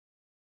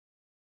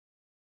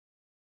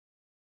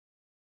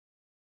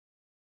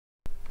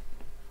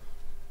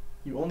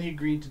You only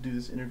agreed to do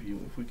this interview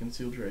if we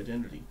concealed your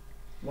identity.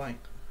 Why?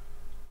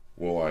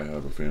 Well, I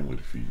have a family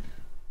to feed.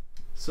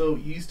 So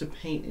you used to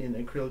paint in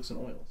acrylics and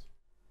oils.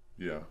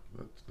 Yeah,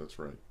 that's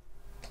right.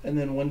 And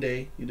then one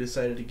day you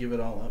decided to give it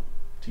all up,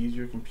 to use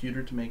your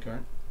computer to make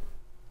art.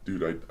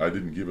 Dude, I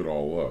didn't give it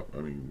all up.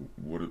 I mean,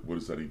 what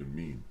does that even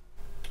mean?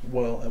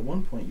 Well, at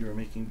one point you were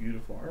making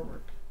beautiful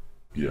artwork.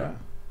 Yeah.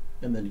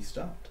 And then you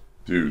stopped.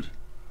 Dude,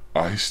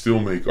 I still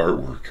make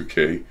artwork,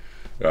 okay?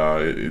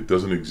 It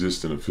doesn't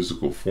exist in a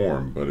physical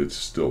form, but it's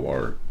still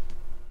art.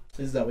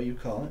 Is that what you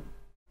call it?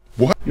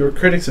 What? Your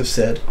critics have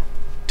said,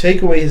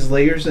 take away his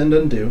layers and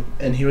undo,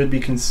 and he would be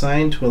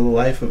consigned to a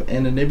life of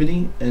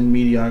anonymity and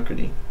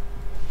mediocrity.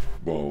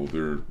 Well,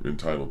 they're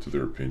entitled to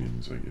their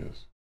opinions, I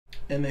guess.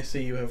 And they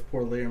say you have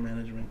poor layer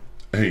management.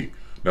 Hey,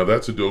 now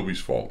that's Adobe's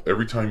fault.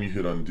 Every time you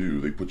hit undo,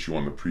 they put you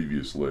on the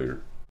previous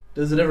layer.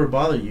 Does it ever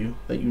bother you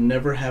that you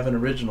never have an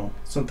original,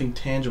 something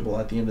tangible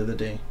at the end of the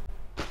day?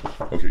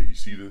 Okay, you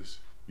see this?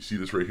 You see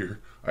this right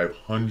here? I have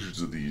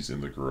hundreds of these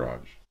in the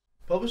garage.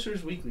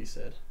 Publishers Weekly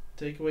said,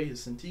 take away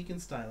his Cintiq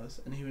and stylus,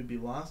 and he would be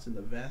lost in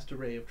the vast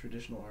array of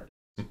traditional art.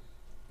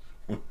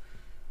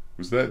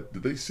 Did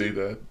they say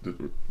that?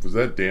 Was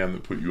that Dan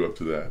that put you up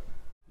to that?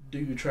 Do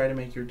you try to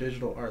make your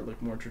digital art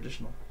look more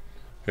traditional?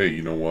 Hey,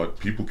 you know what?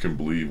 People can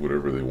believe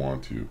whatever they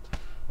want to.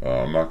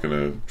 I'm not going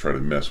to try to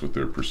mess with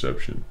their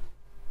perception.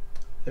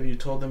 Have you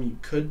told them you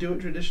could do it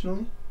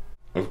traditionally?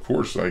 Of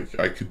course, I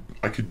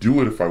could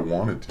do it if I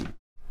wanted to.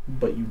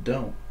 But you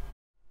don't.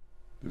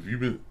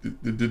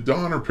 Did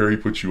Don or Perry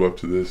put you up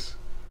to this?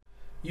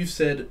 You've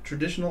said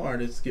traditional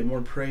artists get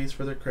more praise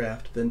for their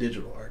craft than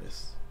digital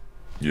artists.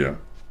 Yeah.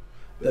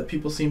 That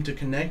people seem to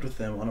connect with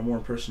them on a more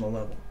personal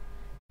level.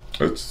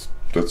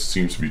 That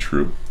seems to be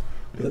true.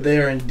 That they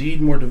are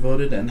indeed more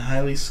devoted and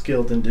highly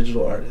skilled than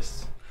digital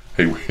artists.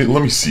 Hey, wait,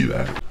 let me see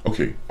that.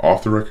 Okay,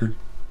 off the record?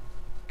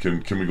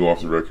 Can we go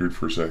off the record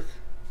for a sec?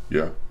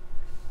 Yeah?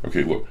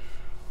 Okay, look.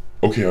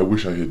 Okay, I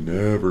wish I had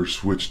never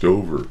switched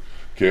over.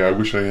 Okay, I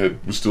wish I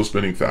was still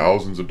spending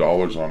thousands of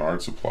dollars on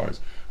art supplies.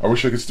 I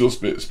wish I could still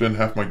spend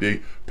half my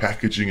day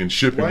packaging and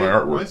shipping my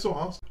artwork. Why so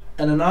awesome?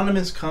 An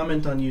anonymous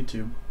comment on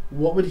YouTube.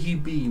 What would he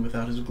be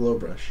without his glow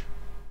brush?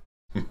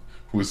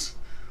 Was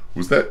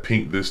that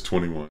Paint This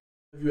 21?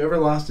 Have you ever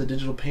lost a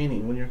digital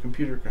painting when your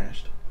computer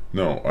crashed?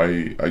 No,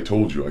 I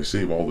told you, I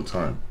save all the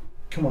time.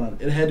 Come on,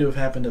 it had to have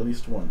happened at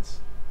least once.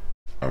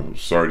 I'm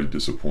sorry to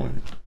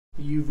disappoint.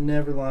 You've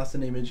never lost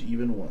an image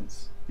even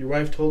once. Your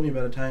wife told me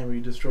about a time where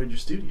you destroyed your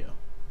studio.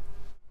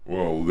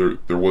 Well,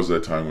 there was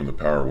that time when the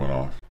power went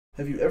off.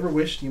 Have you ever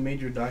wished you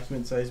made your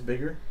document size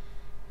bigger?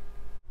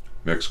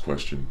 Next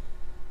question.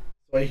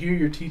 So I hear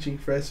you're teaching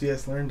for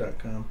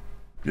svslearn.com.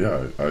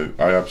 Yeah,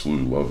 I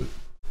absolutely love it.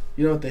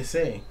 You know what they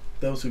say,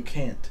 those who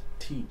can't,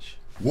 teach.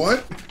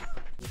 What?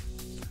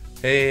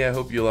 Hey, I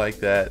hope you like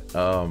that.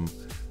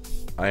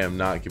 I am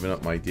not giving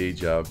up my day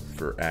job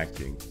for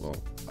acting. Well,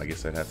 I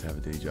guess I'd have to have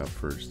a day job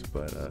first.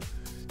 But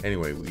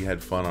anyway, we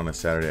had fun on a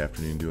Saturday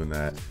afternoon doing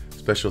that.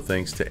 Special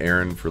thanks to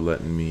Aaron for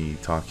letting me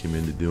talk him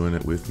into doing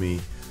it with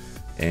me.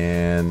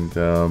 And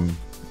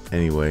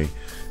anyway,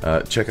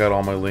 check out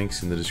all my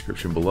links in the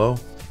description below.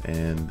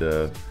 And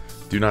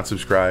do not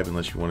subscribe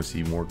unless you want to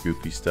see more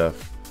goofy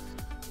stuff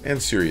and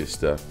serious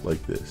stuff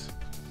like this.